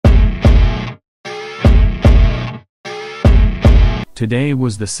Today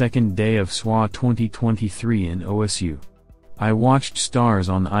was the second day of SOI 2023 in OSU. I watched Stars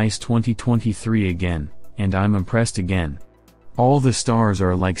on Ice 2023 again, and I'm impressed again. All the stars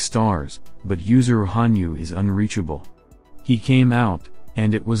are like stars, but Yuzuru Hanyu is unreachable. He came out,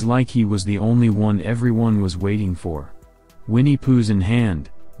 and it was like he was the only one everyone was waiting for. Winnie Poohs in hand,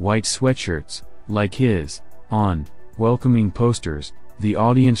 white sweatshirts, like his, on, welcoming posters, the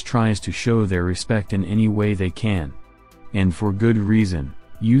audience tries to show their respect in any way they can. And for good reason.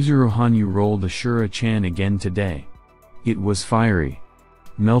 Yuzuru Hanyu rolled Ashura-chan again today. It was fiery.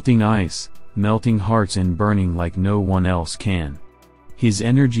 Melting ice, melting hearts and burning like no one else can. His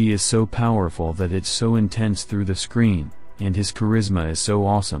energy is so powerful that it's so intense through the screen, and his charisma is so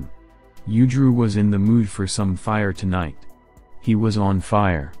awesome. Yuzuru was in the mood for some fire tonight. He was on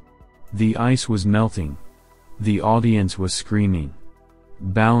fire. The ice was melting. The audience was screaming.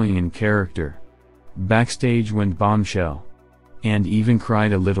 Bowing in character. Backstage went bombshell. And even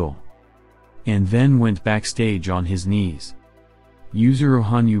cried a little. And then went backstage on his knees. Yuzuru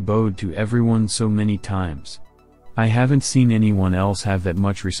Hanyu bowed to everyone so many times. I haven't seen anyone else have that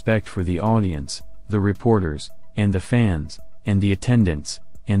much respect for the audience, the reporters, and the fans, and the attendants,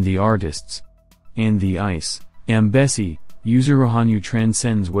 and the artists. And the ice. Ambesi, Yuzuru Hanyu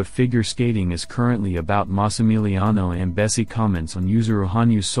transcends what figure skating is currently about. Massimiliano Ambesi comments on Yuzuru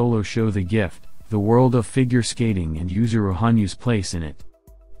Hanyu's solo show The Gift, the world of figure skating and Yuzuru Hanyu's place in it.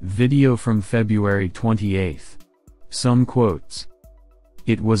 Video from February 28. Some quotes.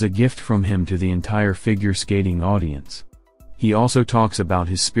 It was a gift from him to the entire figure skating audience. He also talks about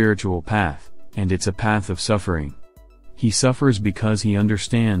his spiritual path, and it's a path of suffering. He suffers because he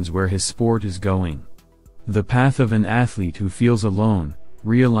understands where his sport is going. The path of an athlete who feels alone,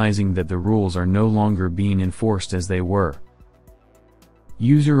 realizing that the rules are no longer being enforced as they were.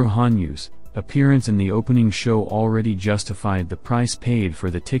 Yuzuru Hanyu's appearance in the opening show already justified the price paid for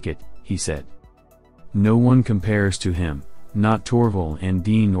the ticket, he said. No one compares to him, not Torval and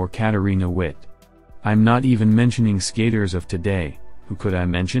Dean or Katarina Witt. I'm not even mentioning skaters of today. Who could I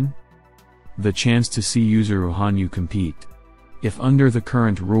mention? The chance to see Yuzuru Hanyu compete. If under the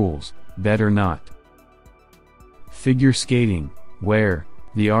current rules, better not. Figure skating, where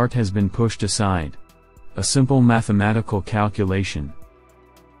the art has been pushed aside. A simple mathematical calculation.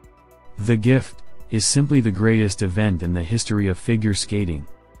 The Gift is simply the greatest event in the history of figure skating.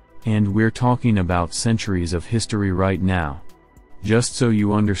 And we're talking about centuries of history right now. Just so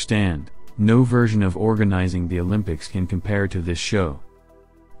you understand, no version of organizing the Olympics can compare to this show.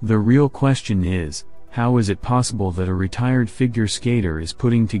 The real question is, how is it possible that a retired figure skater is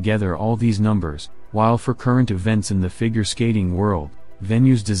putting together all these numbers, while for current events in the figure skating world,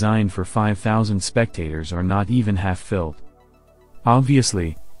 venues designed for 5,000 spectators are not even half filled?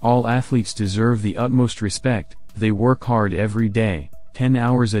 Obviously, all athletes deserve the utmost respect. They work hard every day, 10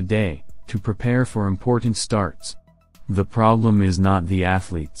 hours a day, to prepare for important starts. The problem is not the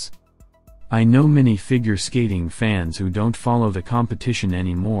athletes. I know many figure skating fans who don't follow the competition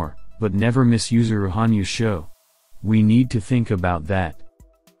anymore, but never miss Yuzuru Hanyu's show. We need to think about that.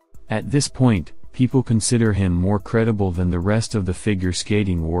 At this point, people consider him more credible than the rest of the figure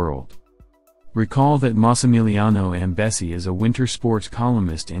skating world. Recall that Massimiliano Ambesi is a winter sports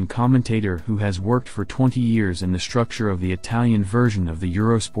columnist and commentator who has worked for 20 years in the structure of the Italian version of the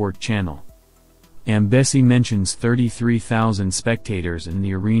Eurosport channel. Ambesi mentions 33,000 spectators in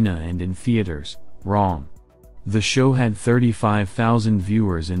the arena and in theaters. Wrong. The show had 35,000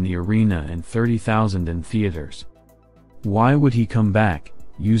 viewers in the arena and 30,000 in theaters. Why would he come back?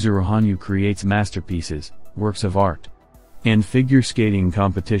 Yuzuru Hanyu creates masterpieces, works of art. And figure skating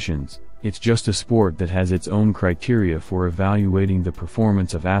competitions. It's just a sport that has its own criteria for evaluating the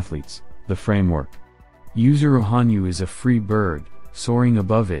performance of athletes, the framework. Yuzuru Hanyu is a free bird, soaring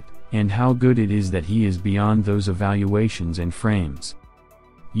above it, and how good it is that he is beyond those evaluations and frames.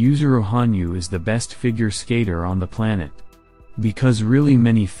 Yuzuru Hanyu is the best figure skater on the planet. Because really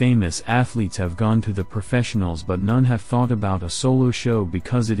many famous athletes have gone to the professionals, but none have thought about a solo show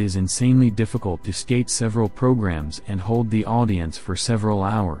because it is insanely difficult to skate several programs and hold the audience for several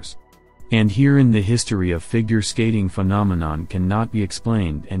hours. And herein the history of figure skating phenomenon cannot be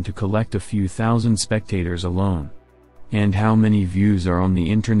explained, and to collect a few thousand spectators alone. And how many views are on the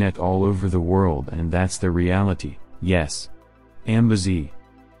internet all over the world, and that's the reality. Yes. Ambesi.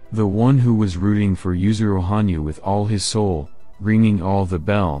 The one who was rooting for Yuzuru Hanyu with all his soul, ringing all the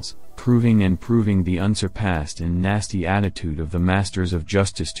bells, proving the unsurpassed and nasty attitude of the masters of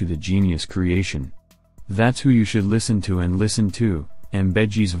justice to the genius creation. That's who you should listen to, and listen to,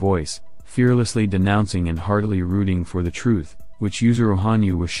 Ambesi's voice, fearlessly denouncing and heartily rooting for the truth, which Yuzuru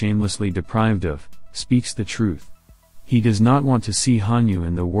Hanyu was shamelessly deprived of, speaks the truth. He does not want to see Hanyu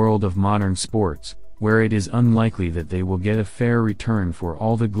in the world of modern sports, where it is unlikely that they will get a fair return for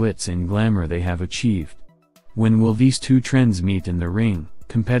all the glitz and glamour they have achieved. When will these two trends meet in the ring,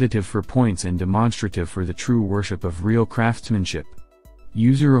 competitive for points and demonstrative for the true worship of real craftsmanship?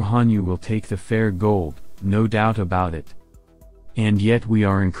 Yuzuru Hanyu will take the fair gold, no doubt about it. And yet we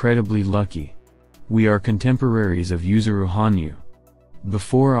are incredibly lucky. We are contemporaries of Yuzuru Hanyu.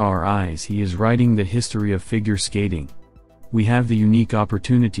 Before our eyes he is writing the history of figure skating. We have the unique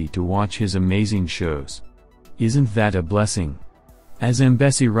opportunity to watch his amazing shows. Isn't that a blessing? As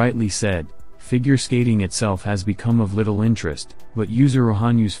Mbesi rightly said, figure skating itself has become of little interest, but Yuzuru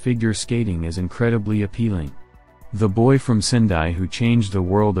Hanyu's figure skating is incredibly appealing. The boy from Sendai who changed the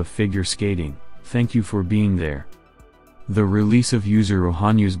world of figure skating, thank you for being there. The release of Yuzuru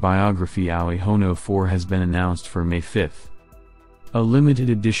Hanyu's biography Aoi Hono 4 has been announced for May 5th. A limited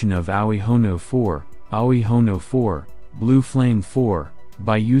edition of Aoi Hono 4, Blue Flame 4,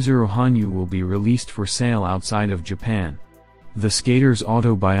 by Yuzuru Hanyu will be released for sale outside of Japan. The skater's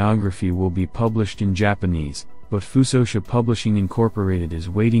autobiography will be published in Japanese, but Fusosha Publishing Incorporated is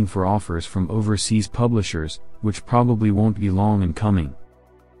waiting for offers from overseas publishers, which probably won't be long in coming.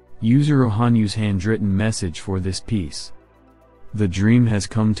 Yuzuru Hanyu's handwritten message for this piece. The dream has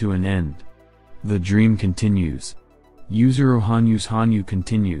come to an end. The dream continues. Yuzuru Hanyu's Hanyu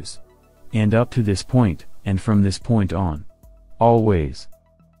continues. And up to this point, and from this point on. Always.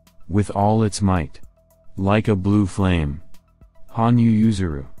 With all its might. Like a blue flame. Hanyu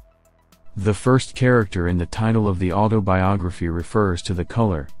Yuzuru. The first character in the title of the autobiography refers to the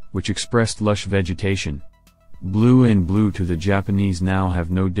color, which expressed lush vegetation. Blue and blue to the Japanese now have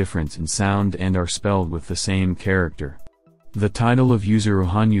no difference in sound and are spelled with the same character. The title of Yuzuru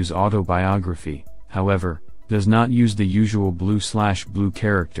Hanyu's autobiography, however, does not use the usual blue/blue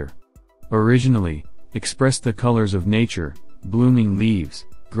character. Originally, expressed the colors of nature, blooming leaves,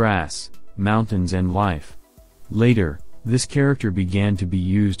 grass, mountains and life. Later, this character began to be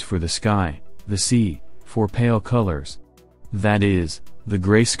used for the sky, the sea, for pale colors. That is, the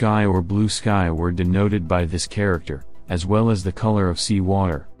gray sky or blue sky were denoted by this character, as well as the color of sea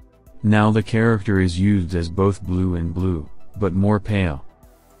water. Now the character is used as both blue and blue, but more pale.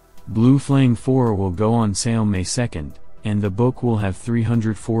 Blue Flame 4 will go on sale May 2nd, and the book will have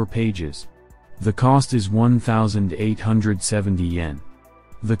 304 pages. The cost is 1,870 yen.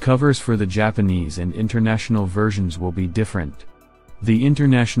 The covers for the Japanese and international versions will be different. The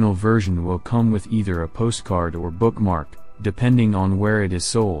international version will come with either a postcard or bookmark, depending on where it is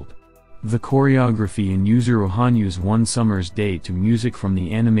sold. The choreography in Yuzuru Hanyu's One Summer's Day to music from the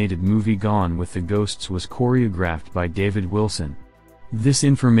animated movie Gone with the Ghosts was choreographed by David Wilson. This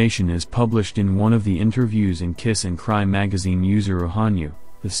information is published in one of the interviews in Kiss and Cry magazine Yuzuru Hanyu,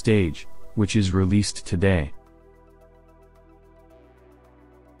 The Stage, which is released today.